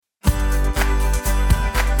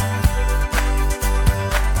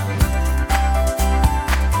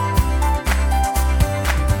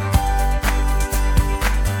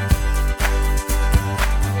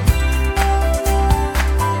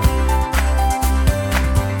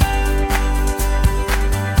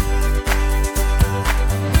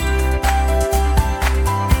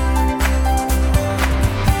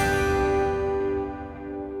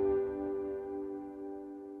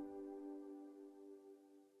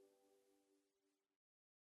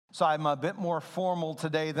So I'm a bit more formal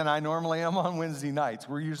today than I normally am on Wednesday nights.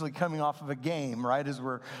 We're usually coming off of a game, right, as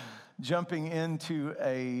we're jumping into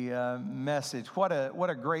a message. What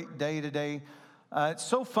a great day today. It's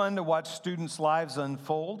so fun to watch students' lives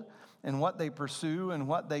unfold and what they pursue and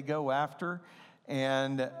what they go after.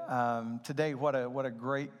 And today, what a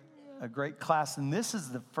great class. And this is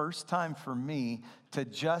the first time for me to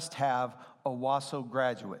just have Owasso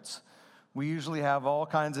graduates. We usually have all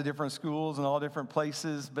kinds of different schools and all different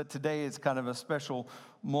places, but today is kind of a special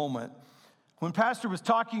moment. When Pastor was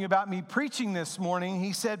talking about me preaching this morning,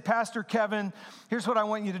 he said, Pastor Kevin, here's what I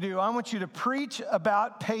want you to do. I want you to preach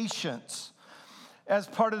about patience as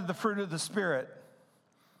part of the fruit of the Spirit.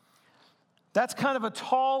 That's kind of a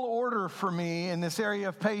tall order for me in this area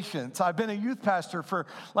of patience. I've been a youth pastor for,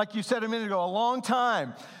 like you said a minute ago, a long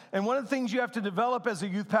time. And one of the things you have to develop as a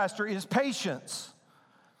youth pastor is patience.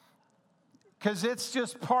 Because it's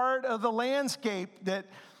just part of the landscape that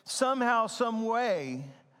somehow, some way,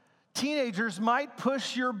 teenagers might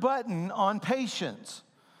push your button on patience.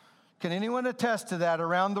 Can anyone attest to that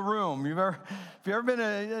around the room? If you've ever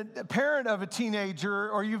been a parent of a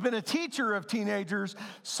teenager or you've been a teacher of teenagers,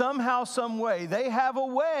 somehow, some way, they have a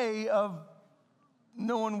way of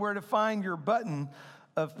knowing where to find your button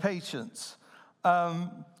of patience.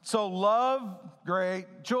 So love,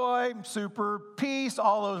 great. Joy, super. Peace,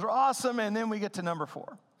 all those are awesome. And then we get to number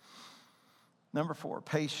 4. Number 4,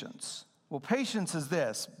 patience. Well, patience is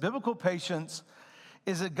this. Biblical patience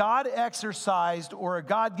is a God-exercised or a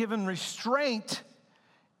God-given restraint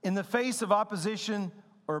in the face of opposition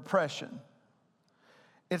or oppression.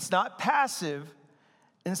 It's not passive.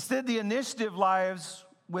 Instead, the initiative lies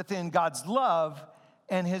within God's love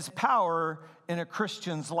and His power in a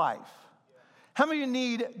Christian's life. How many of you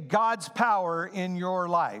need God's power in your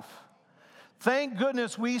life? Thank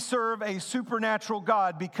goodness we serve a supernatural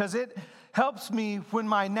God because it helps me when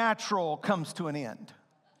my natural comes to an end.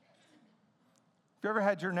 Have you ever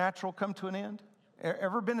had your natural come to an end?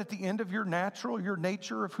 Ever been at the end of your natural, your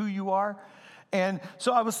nature of who you are? And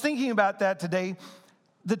so I was thinking about that today.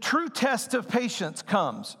 The true test of patience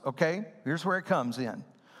comes, okay? Here's where it comes in.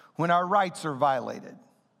 When our rights are violated.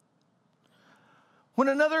 When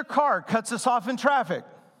another car cuts us off in traffic.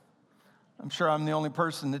 I'm sure I'm the only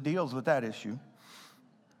person that deals with that issue.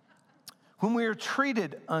 When we are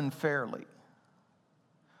treated unfairly.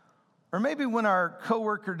 Or maybe when our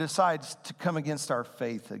coworker decides to come against our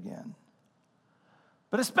faith again.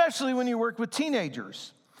 But especially when you work with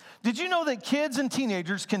teenagers. Did you know that kids and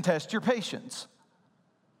teenagers can test your patience?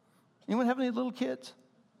 Anyone have any little kids?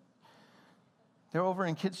 They're over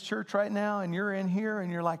in kids' church right now, and you're in here,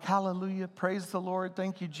 and you're like, hallelujah, praise the Lord.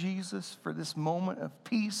 Thank you, Jesus, for this moment of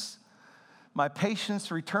peace. My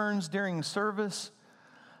patience returns during service.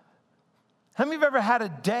 How many of you have ever had a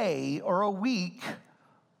day or a week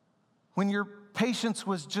when your patience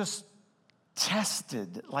was just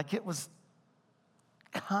tested, like it was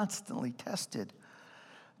constantly tested?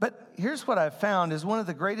 But here's what I've found is one of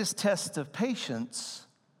the greatest tests of patience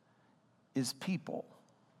is people.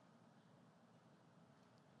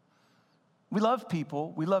 We love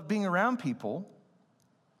people. We love being around people.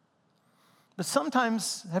 But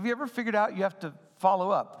sometimes, have you ever figured out you have to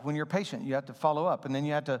follow up? When you're patient, you have to follow up. And then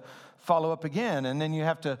you have to follow up again. And then you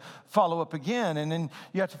have to follow up again. And then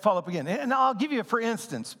you have to follow up again. And I'll give you, for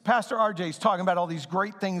instance, Pastor RJ is talking about all these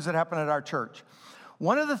great things that happen at our church.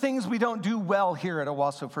 One of the things we don't do well here at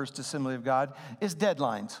Owasso First Assembly of God is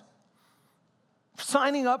deadlines.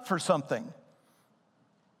 Signing up for something.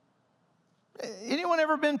 Anyone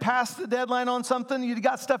ever been past the deadline on something? You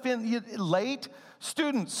got stuff in late?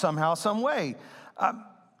 Students somehow, some way.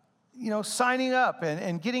 Signing up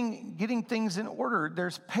and getting things in order.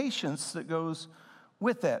 There's patience that goes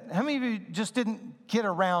with that. How many of you just didn't get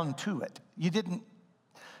around to it? You didn't,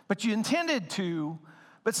 but you intended to.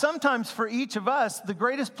 But sometimes for each of us, the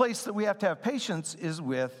greatest place that we have to have patience is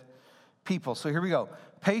with people. So here we go.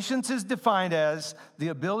 Patience is defined as the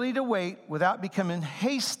ability to wait without becoming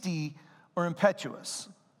hasty or impetuous,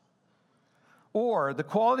 or the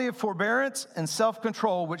quality of forbearance and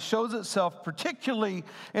self-control which shows itself particularly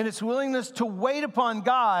in its willingness to wait upon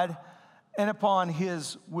God and upon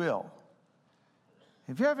His will.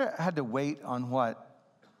 Have you ever had to wait on what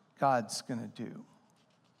God's going to do?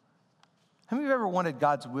 How many of you ever wanted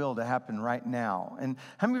God's will to happen right now? And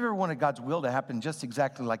how many of you ever wanted God's will to happen just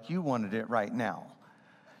exactly like you wanted it right now?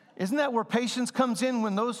 Isn't that where patience comes in,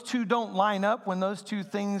 when those two don't line up, when those two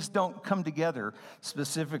things don't come together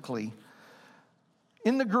specifically?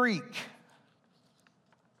 In the Greek,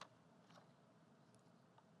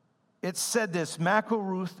 it's said this,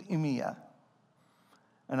 makoruth imia.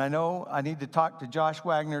 And I know I need to talk to Josh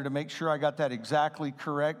Wagner to make sure I got that exactly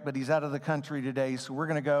correct, but he's out of the country today, so we're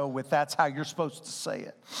going to go with that's how you're supposed to say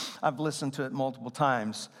it. I've listened to it multiple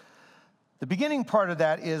times. The beginning part of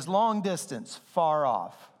that is long distance, far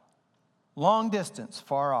off. Long distance,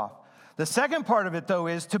 far off. The second part of it, though,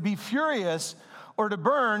 is to be furious or to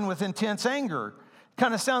burn with intense anger.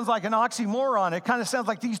 Kind of sounds like an oxymoron. It kind of sounds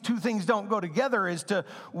like these two things don't go together, is to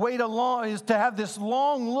have this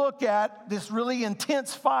long look at this really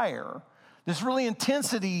intense fire, this really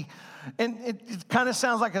intensity. And it kind of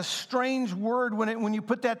sounds like a strange word when you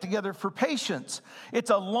put that together for patience. It's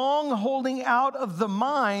a long holding out of the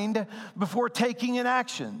mind before taking an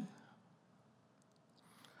action.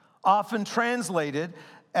 Often translated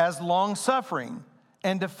as long suffering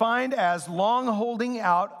and defined as long holding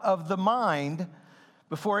out of the mind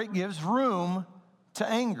before it gives room to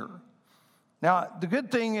anger. Now, the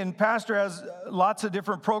good thing, and Pastor has lots of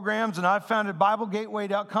different programs, and I've founded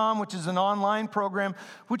BibleGateway.com, which is an online program,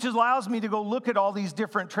 which allows me to go look at all these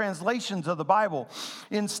different translations of the Bible.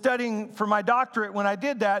 In studying for my doctorate, when I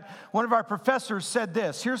did that, one of our professors said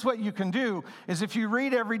this: here's what you can do, is if you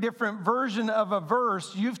read every different version of a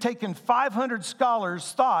verse, you've taken 500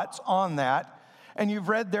 scholars' thoughts on that, and you've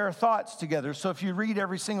read their thoughts together. So if you read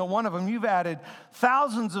every single one of them, you've added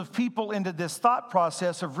thousands of people into this thought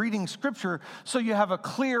process of reading Scripture so you have a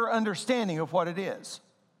clear understanding of what it is.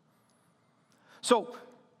 So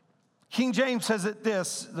King James says it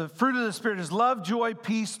this: the fruit of the Spirit is love, joy,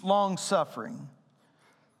 peace, long-suffering.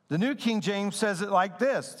 The New King James says it like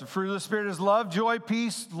this: the fruit of the Spirit is love, joy,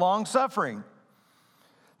 peace, long-suffering.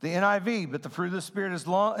 The NIV, but the fruit of the Spirit is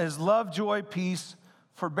love, joy, peace,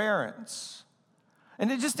 forbearance.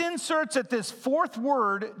 And it just inserts at this fourth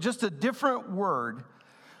word just a different word.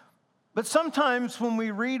 But sometimes when we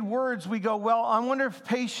read words, we go, well, I wonder if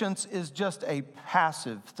patience is just a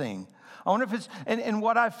passive thing. I wonder if it's, and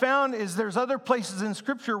what I found is there's other places in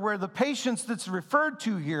Scripture where the patience that's referred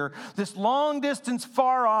to here, this long distance,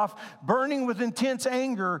 far off, burning with intense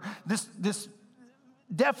anger, this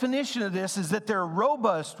definition of this is that they're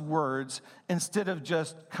robust words instead of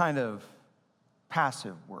just kind of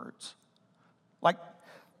passive words. Like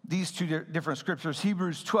these two different scriptures,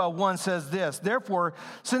 Hebrews 12:1 says this: therefore,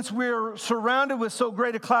 since we're surrounded with so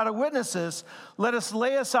great a cloud of witnesses, let us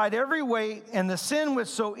lay aside every weight and the sin which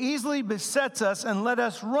so easily besets us, and let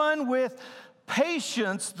us run with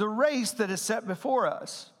patience the race that is set before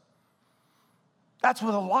us. That's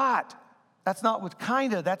with a lot. That's not with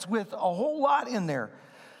kinda. That's with a whole lot in there.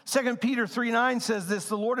 2 Peter 3:9 says this: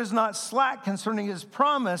 the Lord is not slack concerning his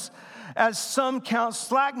promise, as some count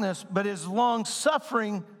slackness, but is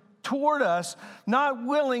long-suffering toward us, not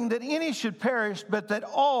willing that any should perish, but that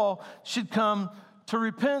all should come to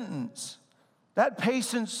repentance. That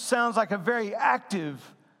patience sounds like a very active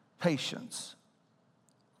patience.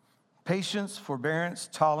 Patience, forbearance,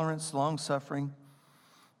 tolerance, long-suffering.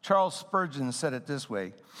 Charles Spurgeon said it this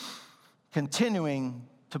way: continuing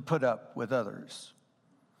to put up with others.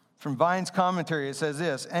 From Vine's commentary, it says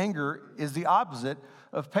this: anger is the opposite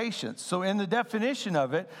of patience. So in the definition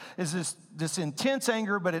of it is this intense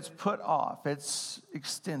anger, but it's put off. It's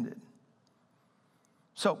extended.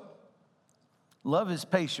 So love is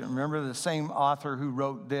patient. Remember, the same author who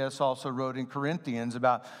wrote this also wrote in Corinthians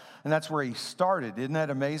about, and that's where he started. Isn't that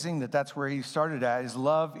amazing that that's where he started at, is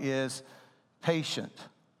love is patient.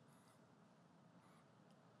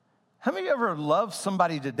 How many of you ever loved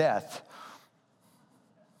somebody to death?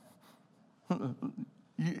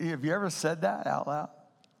 Have you ever said that out loud?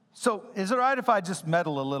 So is it all right if I just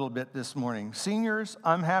meddle a little bit this morning? Seniors,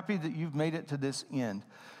 I'm happy that you've made it to this end.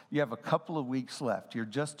 You have a couple of weeks left. You're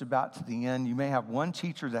just about to the end. You may have one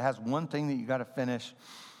teacher that has one thing that you got to finish.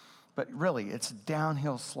 But really, it's a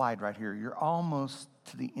downhill slide right here. You're almost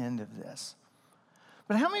to the end of this.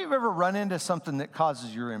 But how many of you have ever run into something that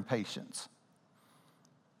causes your impatience?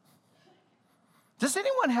 Does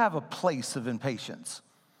anyone have a place of impatience?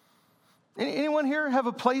 Anyone here have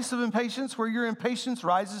a place of impatience where your impatience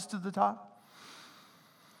rises to the top?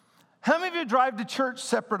 How many of you drive to church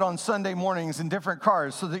separate on Sunday mornings in different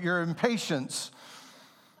cars so that your impatience...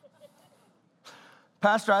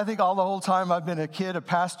 Pastor, I think all the whole time I've been a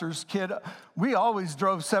pastor's kid, we always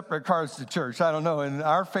drove separate cars to church. I don't know. In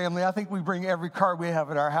our family, I think we bring every car we have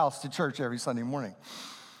at our house to church every Sunday morning.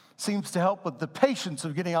 Seems to help with the patience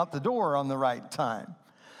of getting out the door on the right time.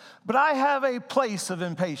 But I have a place of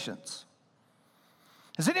impatience.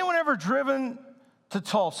 Has anyone ever driven to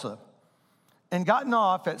Tulsa and gotten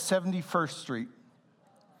off at 71st Street?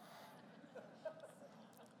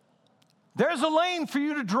 There's a lane for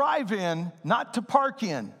you to drive in, not to park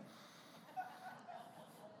in.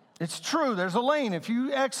 It's true, there's a lane. If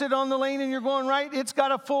you exit on the lane and you're going right, it's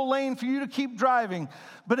got a full lane for you to keep driving.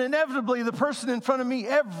 But inevitably, the person in front of me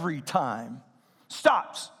every time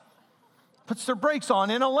stops, puts their brakes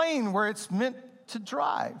on in a lane where it's meant to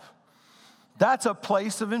drive. That's a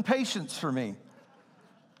place of impatience for me.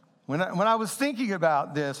 When I was thinking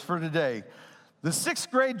about this for today, the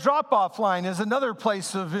 6th grade drop-off line is another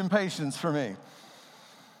place of impatience for me.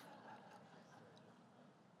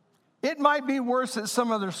 It might be worse at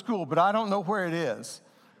some other school, but I don't know where it is.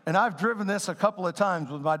 And I've driven this a couple of times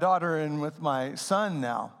with my daughter and with my son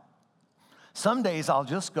now. Some days I'll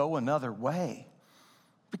just go another way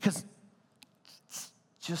because it's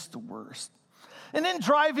just the worst. And then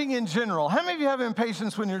driving in general. How many of you have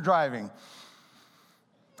impatience when you're driving?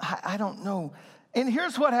 I don't know. And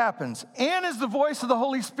here's what happens. Ann is the voice of the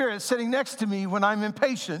Holy Spirit sitting next to me when I'm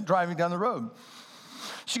impatient driving down the road.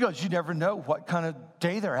 She goes, you never know what kind of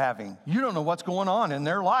day they're having. You don't know what's going on in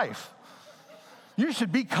their life. You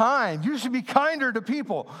should be kind. You should be kinder to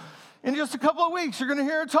people. In just a couple of weeks, you're going to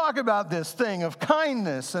hear her talk about this thing of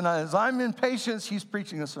kindness. And as I'm impatient, she's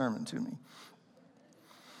preaching a sermon to me.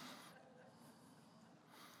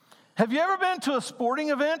 Have you ever been to a sporting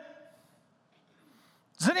event?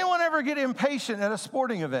 Does anyone ever get impatient at a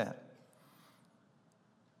sporting event?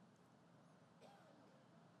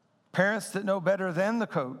 Parents that know better than the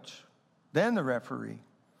coach, than the referee,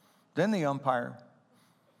 than the umpire.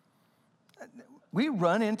 We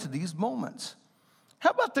run into these moments.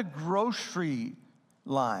 How about the grocery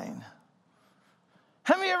line?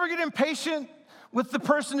 How many ever get impatient with the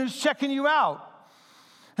person who's checking you out?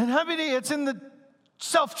 And how many it's in the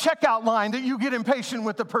self-checkout line that you get impatient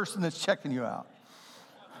with the person that's checking you out?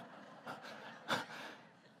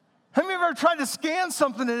 How many of you ever tried to scan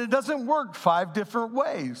something and it doesn't work 5 different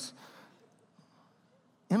ways?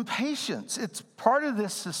 Impatience. It's part of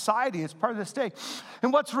this society. It's part of this day.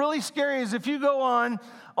 And what's really scary is if you go on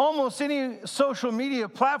almost any social media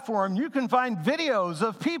platform, you can find videos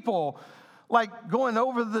of people like going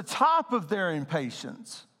over the top of their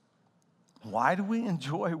impatience. Why do we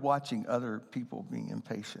enjoy watching other people being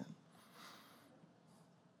impatient?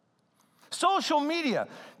 Social media.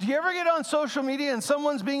 Do you ever get on social media and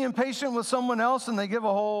someone's being impatient with someone else and they give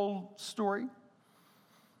a whole story?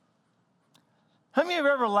 How many of you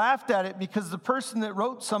have ever laughed at it because the person that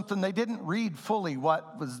wrote something, they didn't read fully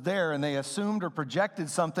what was there and they assumed or projected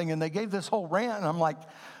something and they gave this whole rant and I'm like,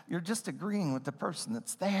 you're just agreeing with the person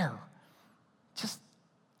that's there. Just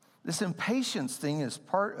this impatience thing is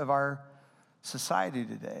part of our society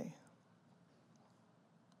today.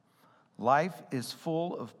 Life is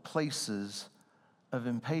full of places of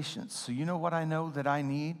impatience. So you know what I know that I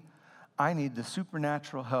need? I need the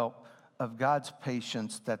supernatural help of God's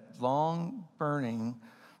patience, that long burning,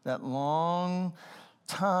 that long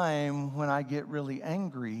time when I get really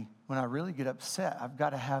angry, when I really get upset. I've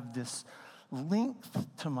got to have this length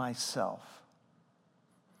to myself.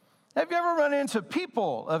 Have you ever run into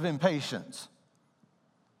people of impatience?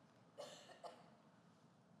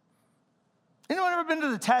 Anyone ever been to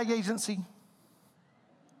the tag agency?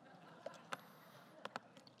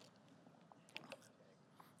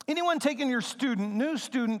 Anyone taking your new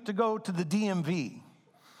student to go to the DMV?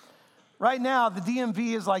 Right now, the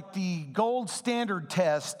DMV is like the gold standard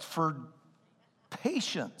test for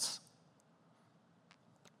patience.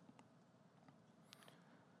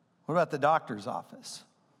 What about the doctor's office?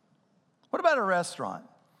 What about a restaurant?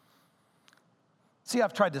 See,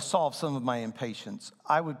 I've tried to solve some of my impatience.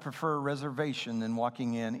 I would prefer a reservation than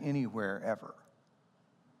walking in anywhere ever.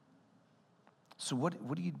 So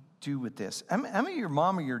what do you do with this? How many of your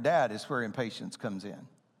mom or your dad is where impatience comes in?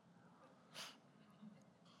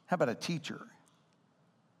 How about a teacher?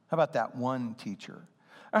 How about that one teacher?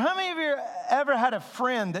 Or how many of you ever had a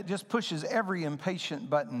friend that just pushes every impatient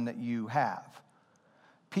button that you have?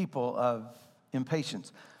 People of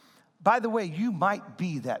impatience. By the way, you might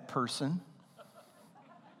be that person.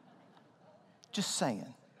 Just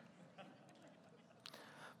saying.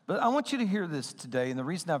 But I want you to hear this today, and the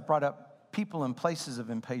reason I've brought up people in places of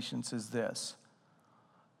impatience is this.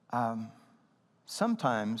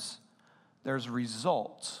 Sometimes there's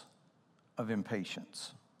results of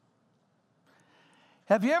impatience.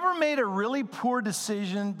 Have you ever made a really poor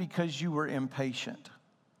decision because you were impatient?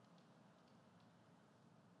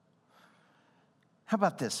 How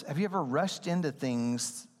about this? Have you ever rushed into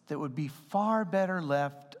things that would be far better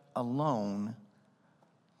left alone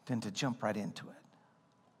than to jump right into it?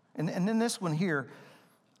 And then this one here,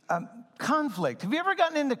 conflict. Have you ever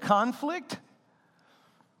gotten into conflict?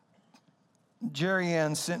 Jerry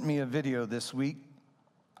Ann sent me a video this week.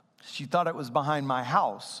 She thought it was behind my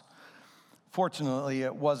house. Fortunately,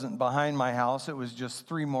 it wasn't behind my house. It was just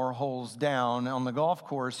 3 more holes down on the golf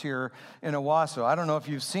course here in Owasso. I don't know if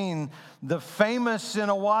you've seen the famous in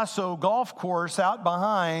Owasso golf course out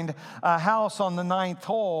behind a house on the 9th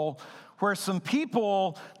hole, where some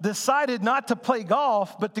people decided not to play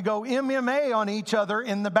golf, but to go MMA on each other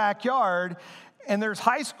in the backyard. And there's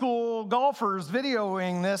high school golfers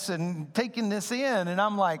videoing this and taking this in. And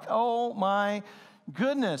I'm like, oh my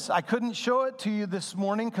goodness, I couldn't show it to you this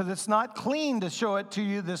morning because it's not clean to show it to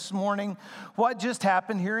you this morning what just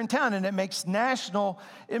happened here in town. And it makes national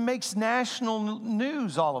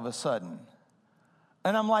news all of a sudden.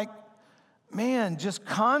 And I'm like, man, just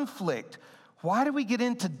conflict. Why do we get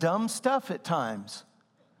into dumb stuff at times?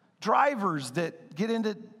 Drivers that get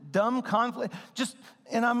into dumb conflict.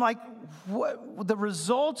 And I'm like, what the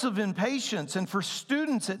results of impatience. And for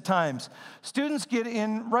students at times, students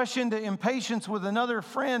rush into impatience with another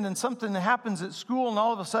friend, and something happens at school, and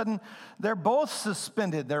all of a sudden they're both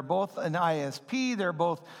suspended. They're both an ISP. They're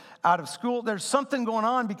both out of school. There's something going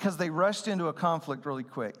on because they rushed into a conflict really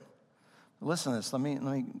quick. Listen to this. Let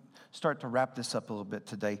me start to wrap this up a little bit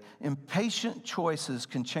today. Impatient choices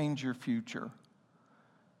can change your future.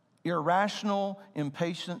 Irrational,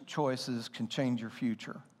 impatient choices can change your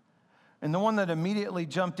future. And the one that immediately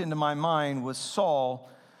jumped into my mind was Saul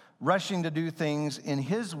rushing to do things in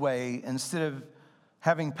his way instead of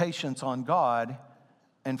having patience on God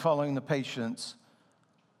and following the patience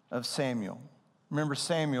of Samuel. Remember,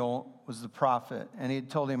 Samuel was the prophet, and he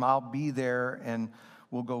had told him, I'll be there and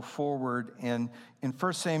we'll go forward. And in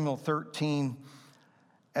 1 Samuel 13,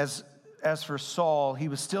 as for Saul, he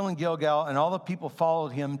was still in Gilgal, and all the people followed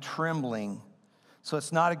him trembling. So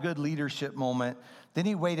it's not a good leadership moment. Then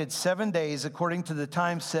he waited 7 days according to the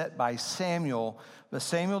time set by Samuel, but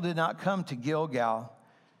Samuel did not come to Gilgal,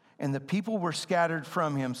 and the people were scattered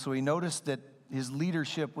from him. So he noticed that his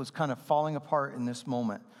leadership was kind of falling apart in this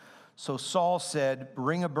moment. So Saul said,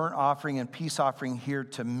 bring a burnt offering and peace offering here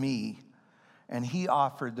to me. And he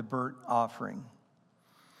offered the burnt offering.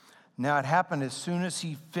 Now it happened as soon as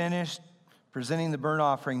he finished presenting the burnt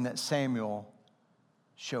offering that Samuel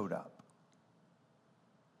showed up.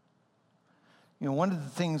 You know, one of the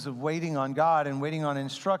things of waiting on God and waiting on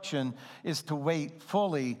instruction is to wait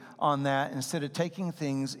fully on that instead of taking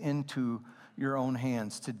things into your own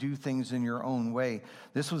hands, to do things in your own way.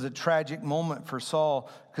 This was a tragic moment for Saul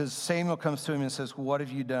because Samuel comes to him and says, what have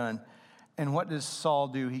you done? And what does Saul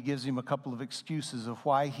do? He gives him a couple of excuses of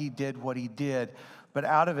why he did what he did. But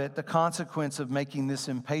out of it, the consequence of making this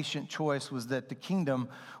impatient choice was that the kingdom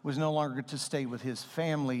was no longer to stay with his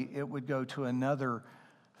family. It would go to another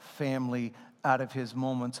family out of his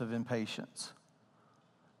moments of impatience.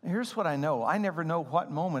 Here's what I know. I never know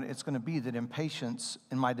what moment it's going to be that impatience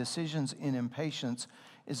and my decisions in impatience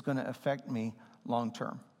is going to affect me long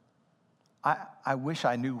term. I wish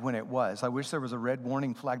I knew when it was. I wish there was a red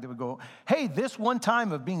warning flag that would go, hey, this one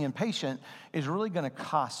time of being impatient is really going to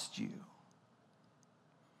cost you.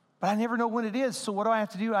 But I never know when it is, so what do I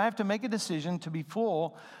have to do? I have to make a decision to be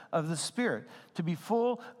full of the Spirit, to be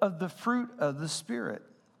full of the fruit of the Spirit.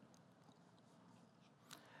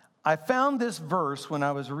 I found this verse when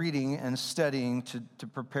I was reading and studying to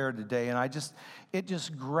prepare today, and it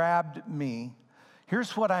just grabbed me.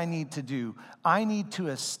 Here's what I need to do. I need to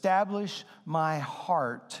establish my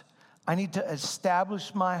heart. I need to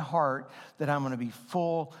establish my heart that I'm going to be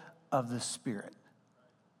full of the Spirit.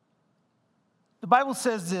 The Bible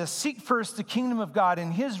says this, seek first the kingdom of God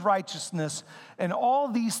and his righteousness, and all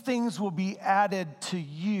these things will be added to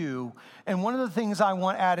you. And one of the things I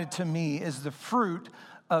want added to me is the fruit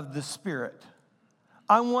of the Spirit.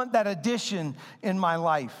 I want that addition in my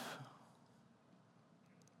life.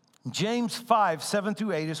 James 5, 7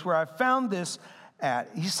 through 8 is where I found this at.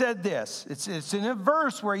 He said this. It's in a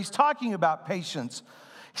verse where he's talking about patience.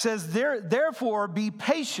 He says, therefore be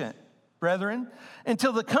patient, brethren,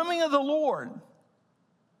 until the coming of the Lord.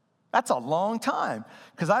 That's a long time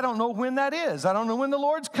because I don't know when that is. I don't know when the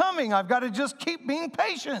Lord's coming. I've got to just keep being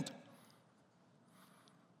patient.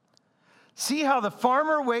 See how the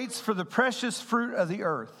farmer waits for the precious fruit of the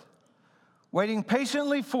earth, waiting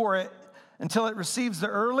patiently for it until it receives the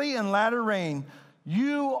early and latter rain.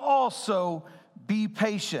 You also be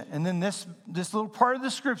patient. And then this little part of the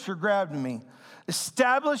scripture grabbed me.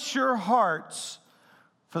 Establish your hearts,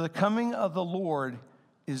 for the coming of the Lord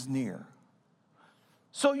is near.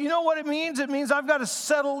 So you know what it means? It means I've got to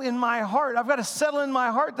settle in my heart. I've got to settle in my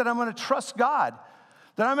heart that I'm going to trust God,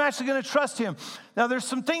 that I'm actually going to trust him. Now, there's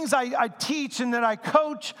some things I teach and that I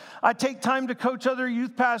coach. I take time to coach other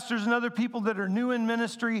youth pastors and other people that are new in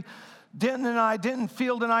ministry Denton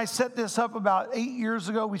Field and I set this up about 8 years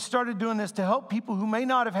ago. We started doing this to help people who may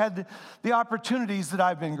not have had the opportunities that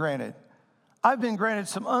I've been granted. I've been granted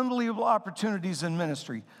some unbelievable opportunities in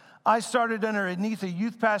ministry. I started underneath a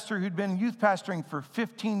youth pastor who'd been youth pastoring for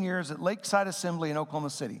 15 years at Lakeside Assembly in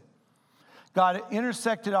Oklahoma City. God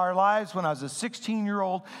intersected our lives when I was a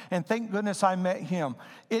 16-year-old, and thank goodness I met him.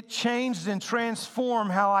 It changed and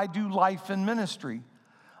transformed how I do life and ministry.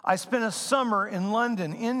 I spent a summer in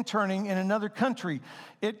London interning in another country.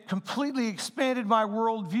 It completely expanded my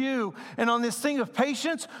worldview. And on this thing of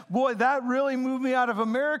patience, boy, that really moved me out of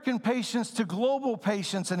American patience to global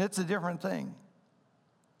patience, and it's a different thing.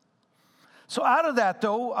 So out of that,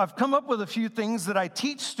 though, I've come up with a few things that I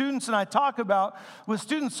teach students and I talk about with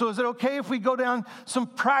students. So is it okay if we go down some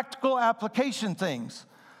practical application things?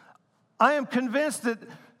 I am convinced that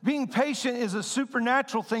being patient is a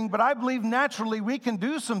supernatural thing, but I believe naturally we can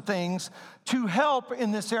do some things to help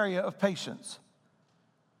in this area of patience.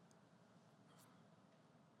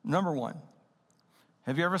 Number one,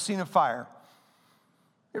 have you ever seen a fire?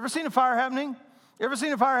 You ever seen a fire happening? You ever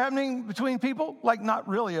seen a fire happening between people? Like not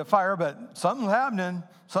really a fire, but something's happening.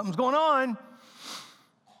 Something's going on.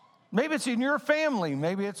 Maybe it's in your family.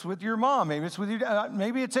 Maybe it's with your mom. Maybe it's with your dad.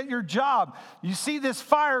 Maybe it's at your job. You see this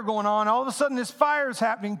fire going on. All of a sudden, this fire is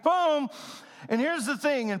happening. Boom. And here's the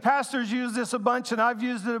thing, and pastors use this a bunch, and I've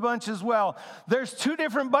used it a bunch as well. There's two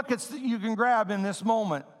different buckets that you can grab in this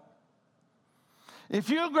moment.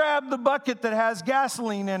 If you grab the bucket that has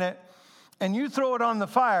gasoline in it and you throw it on the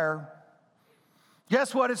fire,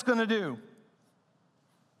 guess what it's going to do?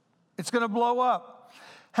 It's going to blow up.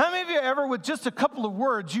 How many of you ever, with just a couple of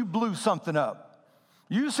words, you blew something up?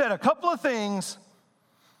 You said a couple of things.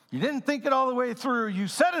 You didn't think it all the way through. You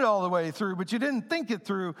said it all the way through, but you didn't think it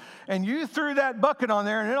through. And you threw that bucket on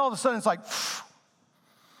there, and then all of a sudden it's like,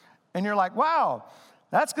 and you're like, wow,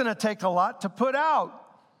 that's going to take a lot to put out.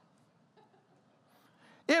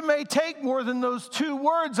 It may take more than those 2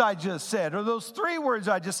 words I just said, or those 3 words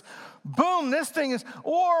I just, boom, this thing is,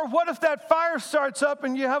 or what if that fire starts up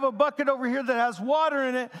and you have a bucket over here that has water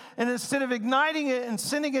in it, and instead of igniting it and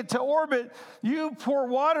sending it to orbit, you pour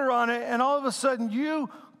water on it, and all of a sudden you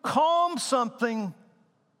calm something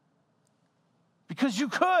because you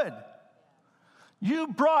could. You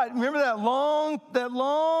brought, remember that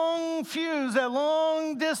long fuse, that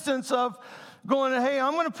long distance of going, hey,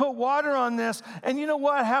 I'm going to put water on this. And you know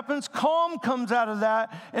what happens? Calm comes out of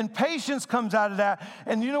that, and patience comes out of that.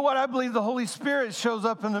 And you know what? I believe the Holy Spirit shows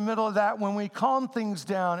up in the middle of that when we calm things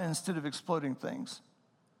down instead of exploding things.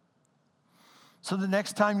 So the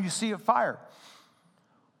next time you see a fire,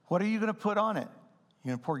 what are you going to put on it?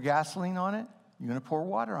 You're going to pour gasoline on it? You're going to pour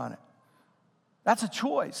water on it? That's a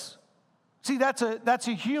choice. See, that's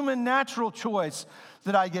a human natural choice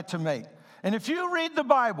that I get to make. And if you read the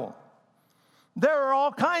Bible, there are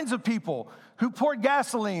all kinds of people who poured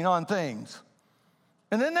gasoline on things.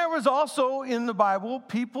 And then there was also in the Bible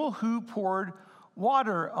people who poured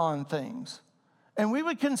water on things. And we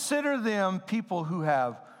would consider them people who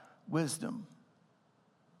have wisdom.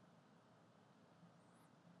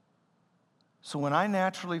 So when I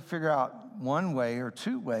naturally figure out one way or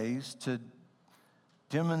 2 ways to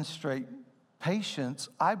demonstrate patience,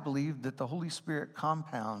 I believe that the Holy Spirit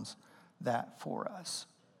compounds that for us.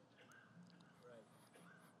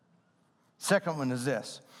 Second one is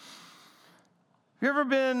this. Have you ever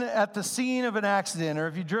been at the scene of an accident, or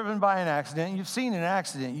if you've driven by an accident, you've seen an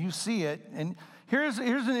accident, you see it, and here's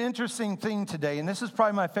an interesting thing today, and this is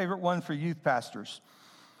probably my favorite one for youth pastors.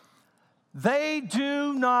 They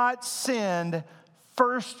do not send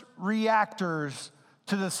first reactors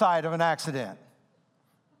to the site of an accident.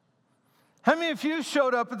 How many of you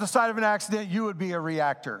showed up at the site of an accident, you would be a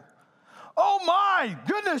reactor? Oh my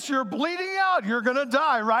goodness, you're bleeding out. You're going to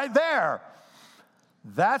die right there.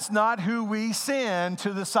 That's not who we send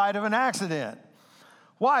to the site of an accident.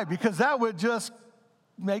 Why? Because that would just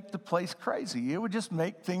make the place crazy. It would just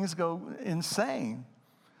make things go insane.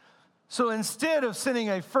 So instead of sending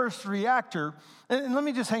a first reactor, and let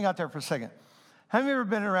me just hang out there for a second. Have you ever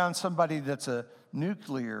been around somebody that's a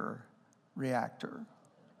nuclear reactor?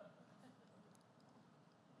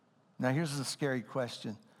 Now here's the scary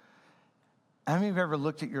question. How many of you ever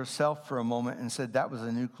looked at yourself for a moment and said, that was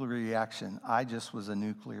a nuclear reaction? I just was a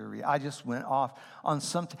nuclear reaction. I just went off on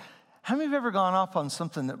something. How many of you ever gone off on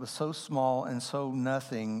something that was so small and so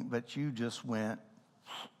nothing, but you just went?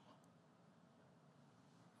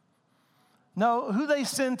 No, who they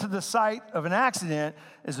send to the site of an accident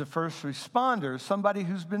is a first responder, somebody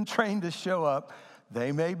who's been trained to show up.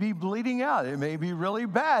 They may be bleeding out. It may be really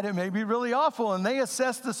bad. It may be really awful. And they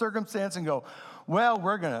assess the circumstance and go, well,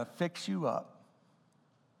 we're going to fix you up.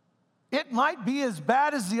 It might be as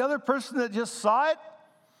bad as the other person that just saw it.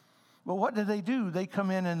 But what do? They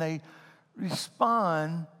come in and they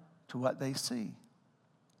respond to what they see.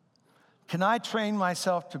 Can I train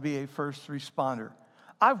myself to be a first responder?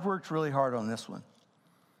 I've worked really hard on this one.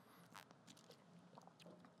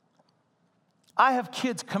 I have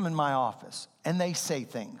kids come in my office and they say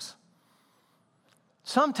things.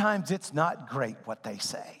 Sometimes it's not great what they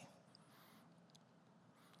say.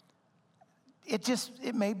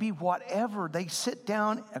 It may be whatever. They sit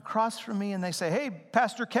down across from me and they say, hey,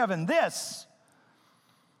 Pastor Kevin, this.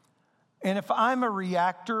 And if I'm a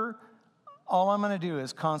reactor, all I'm going to do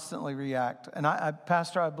is constantly react. And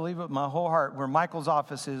Pastor, I believe it with my whole heart, where Michael's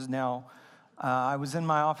office is now. I was in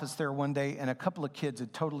my office there one day, and a couple of kids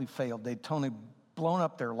had totally failed. They'd totally blown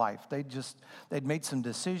up their life. They'd made some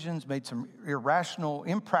decisions, made some irrational,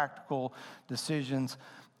 impractical decisions,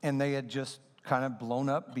 and they had just kind of blown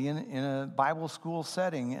up being in a Bible school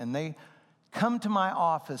setting. And they come to my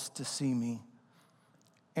office to see me.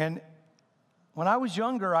 And when I was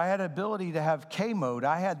younger, I had the ability to have K mode.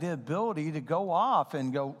 I had the ability to go off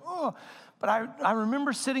and go, oh. But I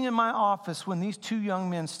remember sitting in my office when these two young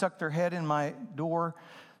men stuck their head in my door,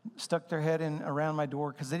 around my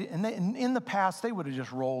door, because in the past, they would have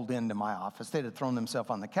just rolled into my office. They'd have thrown themselves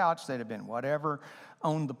on the couch. They'd have been whatever,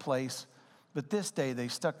 owned the place. But this day, they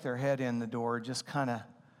stuck their head in the door just kind of,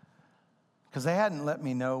 because they hadn't let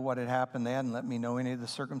me know what had happened. They hadn't let me know any of the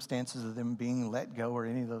circumstances of them being let go or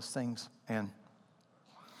any of those things. And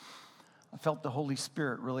I felt the Holy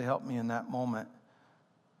Spirit really help me in that moment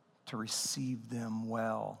to receive them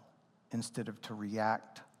well instead of to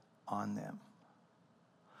react on them.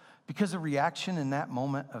 Because a reaction in that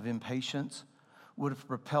moment of impatience would have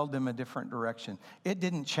propelled them a different direction. It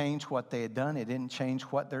didn't change what they had done. It didn't change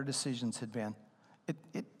what their decisions had been.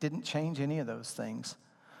 It didn't change any of those things.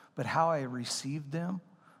 But how I received them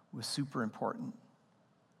was super important.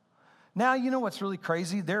 Now, you know what's really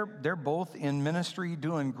crazy? They're both in ministry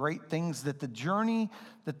doing great things, that the journey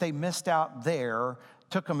that they missed out there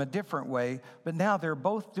took them a different way. But now they're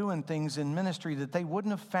both doing things in ministry that they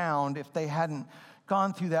wouldn't have found if they hadn't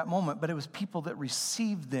gone through that moment. But it was people that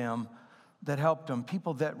received them that helped them,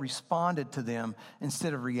 people that responded to them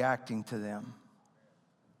instead of reacting to them.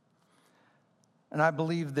 And I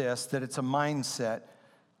believe this, that it's a mindset.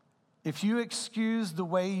 If you excuse the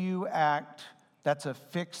way you act, that's a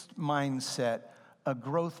fixed mindset. A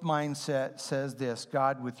growth mindset says this: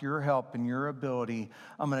 God, with your help and your ability,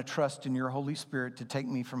 I'm going to trust in your Holy Spirit to take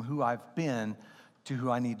me from who I've been to who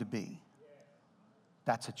I need to be.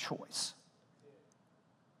 That's a choice.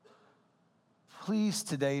 Please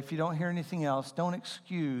today, if you don't hear anything else, don't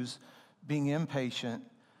excuse being impatient.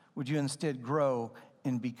 Would you instead grow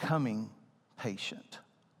in becoming patient?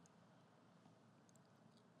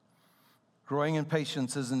 Growing in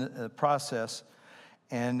patience is a process,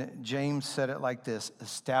 and James said it like this: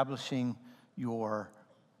 establishing your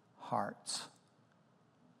hearts.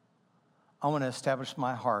 I want to establish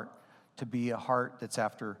my heart to be a heart that's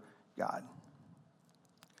after God.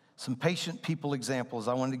 Some patient people examples.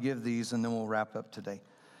 I wanted to give these, and then we'll wrap up today.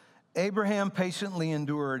 Abraham patiently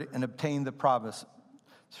endured and obtained the promise.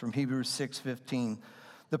 It's from Hebrews 6:15.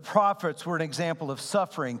 The prophets were an example of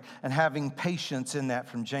suffering and having patience in that,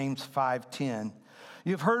 from James 5:10.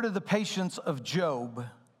 You've heard of the patience of Job,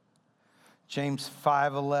 James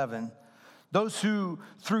 5:11. Those who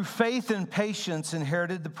through faith and patience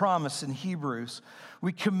inherited the promise in Hebrews.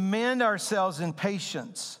 We commend ourselves in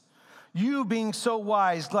patience. You, being so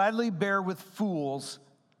wise, gladly bear with fools.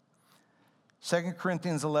 2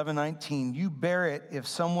 Corinthians 11:19. You bear it if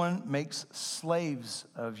someone makes slaves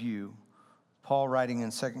of you. Paul writing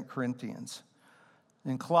in 2 Corinthians.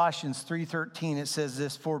 In Colossians 3:13, it says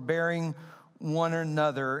this: forbearing one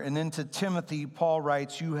another. And then to Timothy, Paul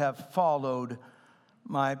writes, you have followed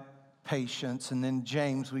my patience. And then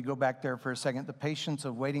James, we go back there for a second, the patience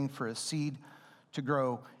of waiting for a seed to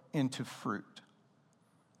grow into fruit.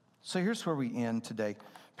 So here's where we end today.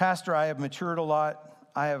 Pastor, I have matured a lot.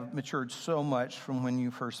 I have matured so much from when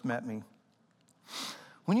you first met me.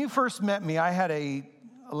 When you first met me, I had a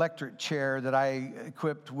electric chair that I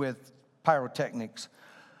equipped with pyrotechnics.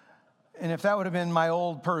 And if that would have been my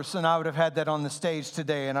old person, I would have had that on the stage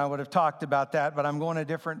today, and I would have talked about that, but I'm going a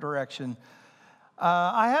different direction.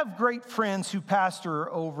 I have great friends who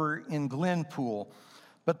pastor over in Glenpool,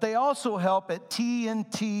 but they also help at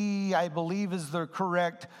T&T, I believe is the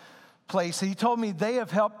correct place. He told me they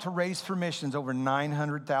have helped to raise for missions over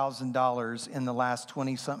 $900,000 in the last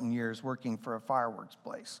 20-something years working for a fireworks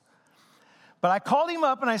place. But I called him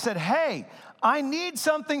up and I said, hey, I need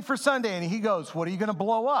something for Sunday. And he goes, what are you going to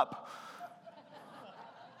blow up?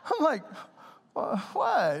 I'm like, What?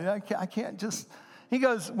 I can't just. He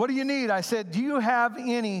goes, what do you need? I said, do you have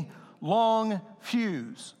any long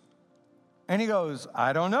fuse? And he goes,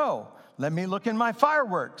 I don't know. Let me look in my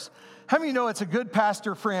fireworks. How many know it's a good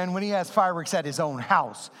pastor friend when he has fireworks at his own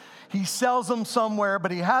house? He sells them somewhere,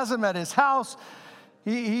 but he has them at his house.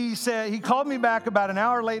 He said, he called me back about an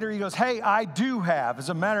hour later. He goes, hey, I do have. As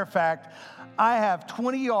a matter of fact, I have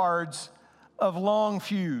 20 yards of long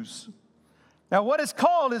fuse. Now, what it's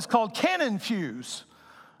called is called cannon fuse.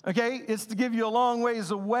 Okay, it's to give you a long ways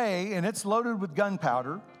away, and it's loaded with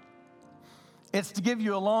gunpowder. It's to give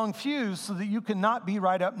you a long fuse so that you cannot be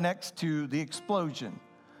right up next to the explosion.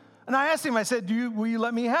 And I asked him, I said, will you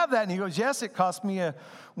let me have that? And he goes, yes, it cost me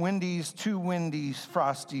two Wendy's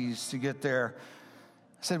Frosties to get there.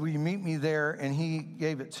 I said, will you meet me there? And he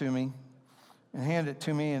gave it to me and handed it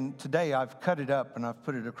to me. And today I've cut it up and I've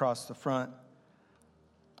put it across the front.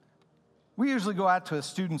 We usually go out to a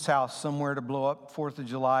student's house somewhere to blow up 4th of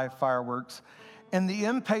July fireworks. And the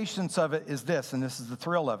impatience of it is this, and this is the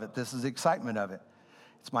thrill of it. This is the excitement of it.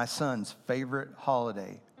 It's my son's favorite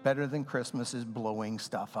holiday. Better than Christmas is blowing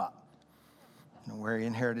stuff up. I don't know where he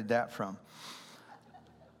inherited that from.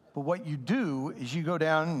 But what you do is you go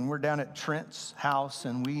down, and we're down at Trent's house,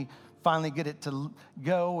 and we finally get it to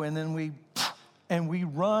go, and then we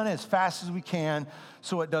run as fast as we can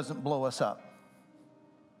so it doesn't blow us up.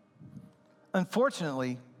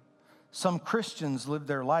 Unfortunately, some Christians live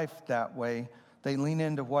their life that way. They lean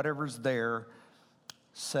into whatever's there,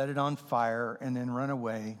 set it on fire, and then run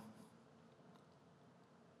away.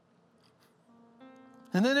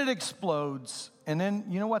 And then it explodes. And then,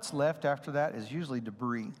 you know what's left after that is usually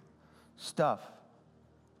debris, stuff.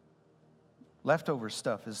 Leftover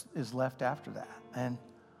stuff is left after that. And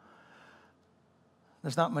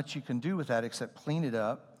there's not much you can do with that except clean it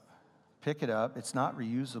up, pick it up. It's not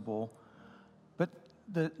reusable. But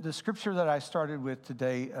the scripture that I started with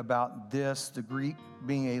today about this, the Greek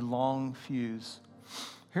being a long fuse.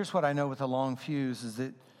 Here's what I know with a long fuse is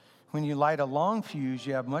that when you light a long fuse,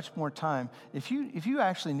 you have much more time. If you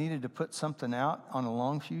actually needed to put something out on a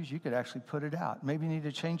long fuse, you could actually put it out. Maybe you need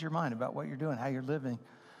to change your mind about what you're doing, how you're living.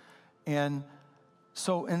 And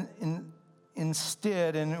so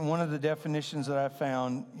instead, and one of the definitions that I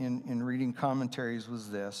found in reading commentaries was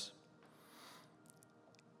this,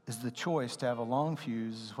 is the choice to have a long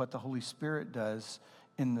fuse is what the Holy Spirit does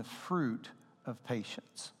in the fruit of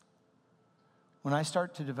patience. When I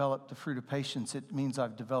start to develop the fruit of patience, it means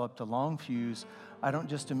I've developed a long fuse.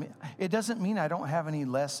 It doesn't mean I don't have any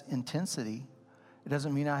less intensity. It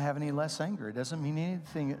doesn't mean I have any less anger. It doesn't mean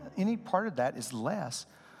any part of that is less.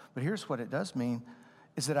 But here's what it does mean,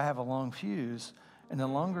 is that I have a long fuse. And the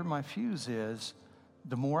longer my fuse is,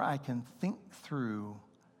 the more I can think through,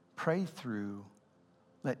 pray through,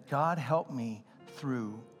 let God help me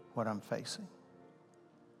through what I'm facing.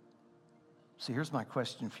 So here's my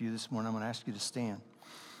question for you this morning. I'm going to ask you to stand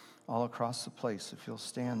all across the place if you'll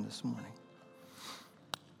stand this morning.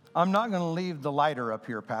 I'm not going to leave the lighter up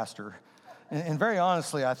here, Pastor. And very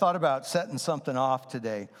honestly, I thought about setting something off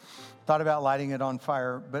today. Thought about lighting it on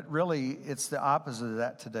fire, but really it's the opposite of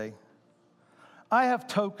that today. I have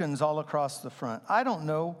tokens all across the front. I don't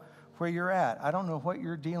know where you're at. I don't know what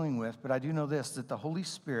you're dealing with, but I do know this, that the Holy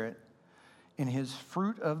Spirit, in his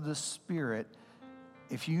fruit of the Spirit,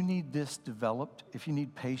 if you need this developed, if you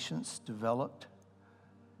need patience developed,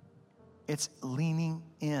 it's leaning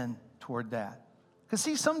in toward that. Because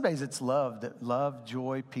see, some days it's love,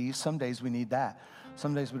 joy, peace. Some days we need that.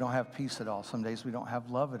 Some days we don't have peace at all. Some days we don't have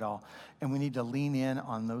love at all. And we need to lean in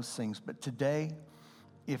on those things. But today,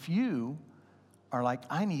 if you are like,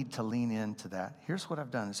 I need to lean into that, here's what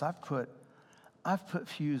I've done is I've put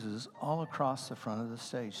fuses all across the front of the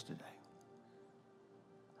stage today.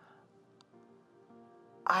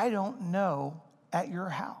 I don't know at your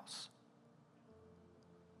house.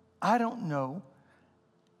 I don't know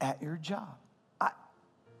at your job.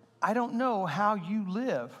 I don't know how you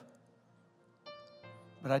live.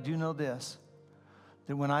 But I do know this,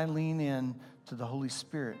 that when I lean in to the Holy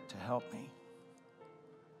Spirit to help me,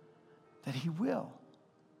 that he will.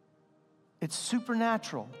 It's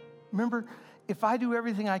supernatural. Remember, if I do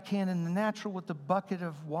everything I can in the natural with the bucket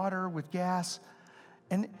of water, with gas,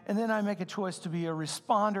 and then I make a choice to be a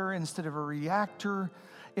responder instead of a reactor,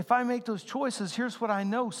 if I make those choices, here's what I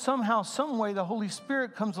know. Somehow, some way, the Holy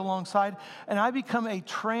Spirit comes alongside, and I become a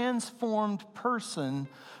transformed person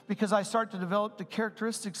because I start to develop the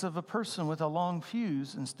characteristics of a person with a long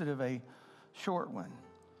fuse instead of a short one.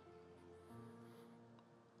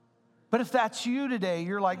 But if that's you today,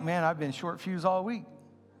 you're like, man, I've been short fuse all week.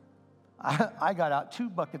 I got out 2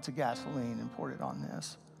 buckets of gasoline and poured it on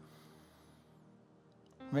this.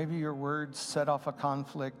 Maybe your words set off a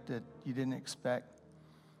conflict that you didn't expect.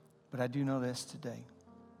 But I do know this today.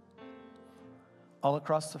 All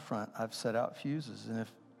across the front, I've set out fuses. And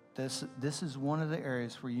if this is one of the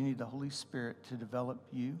areas where you need the Holy Spirit to develop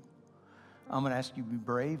you, I'm going to ask you to be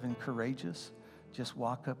brave and courageous. Just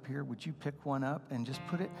walk up here. Would you pick one up and just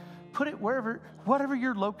put it whatever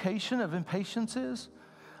your location of impatience is.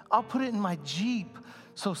 I'll put it in my Jeep.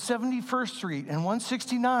 So 71st Street and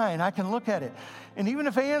 169, I can look at it. And even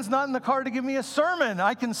if Ann's not in the car to give me a sermon,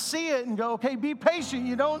 I can see it and go, okay, be patient.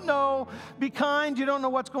 You don't know. Be kind. You don't know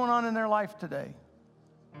what's going on in their life today.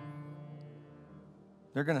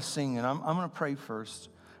 They're going to sing, and I'm going to pray first,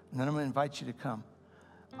 and then I'm going to invite you to come.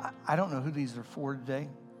 I don't know who these are for today,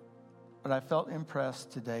 but I felt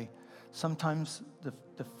impressed today. Sometimes the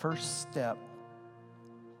first step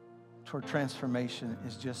toward transformation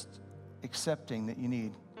is just accepting that you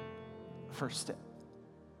need a first step.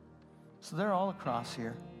 So they're all across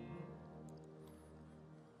here.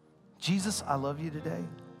 Jesus, I love you today.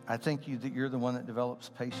 I thank you that you're the one that develops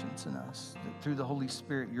patience in us. That through the Holy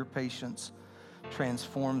Spirit, your patience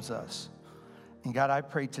transforms us. And God, I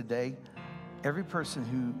pray today, every person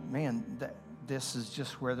who, this is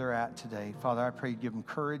just where they're at today. Father, I pray you give them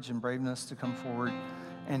courage and braveness to come forward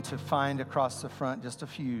and to find across the front just a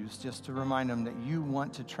fuse, just to remind them that you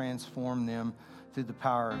want to transform them through the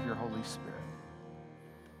power of your Holy Spirit.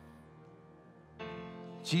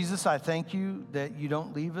 Jesus, I thank you that you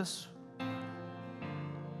don't leave us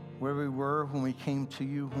where we were when we came to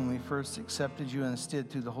you, when we first accepted you.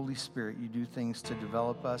 Instead, through the Holy Spirit, you do things to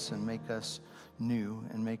develop us and make us new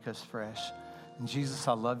and make us fresh. And Jesus,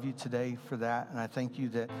 I love you today for that. And I thank you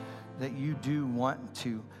that you do want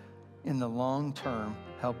to, in the long term,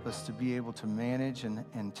 help us to be able to manage and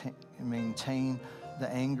maintain the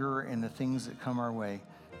anger and the things that come our way.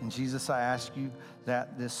 And Jesus, I ask you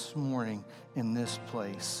that this morning in this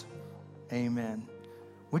place. Amen.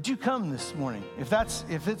 Would you come this morning? If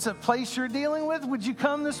it's a place you're dealing with, would you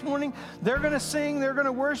come this morning? They're going to sing. They're going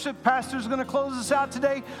to worship. Pastor's going to close us out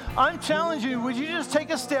today. I'm challenging you. Would you just take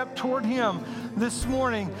a step toward him this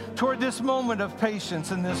morning, toward this moment of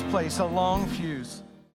patience in this place, a long fuse?